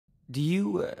Do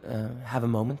you, have a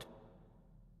moment?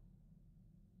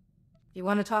 If you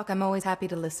want to talk, I'm always happy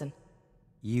to listen.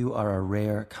 You are a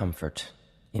rare comfort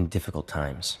in difficult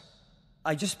times.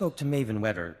 I just spoke to Maven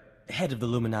Wetter, head of the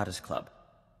Luminatus Club.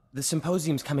 The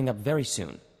symposium's coming up very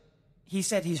soon. He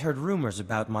said he's heard rumors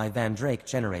about my Van Drake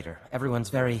generator. Everyone's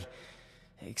very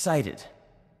excited.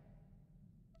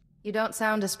 You don't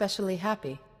sound especially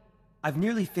happy. I've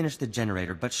nearly finished the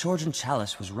generator, but Shorjan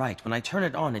Chalice was right. When I turn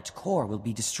it on, its core will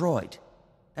be destroyed.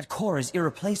 That core is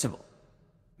irreplaceable.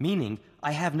 Meaning,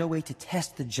 I have no way to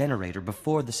test the generator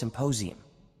before the symposium.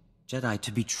 Jedi,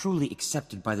 to be truly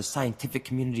accepted by the scientific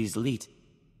community's elite,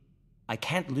 I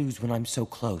can't lose when I'm so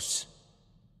close.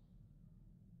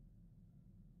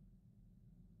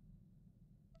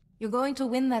 You're going to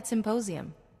win that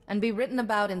symposium, and be written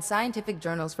about in scientific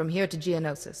journals from here to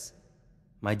Geonosis.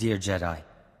 My dear Jedi,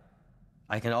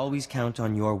 I can always count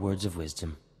on your words of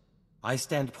wisdom. I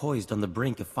stand poised on the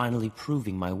brink of finally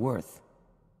proving my worth.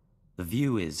 The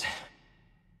view is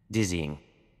dizzying,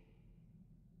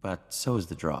 but so is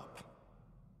the drop.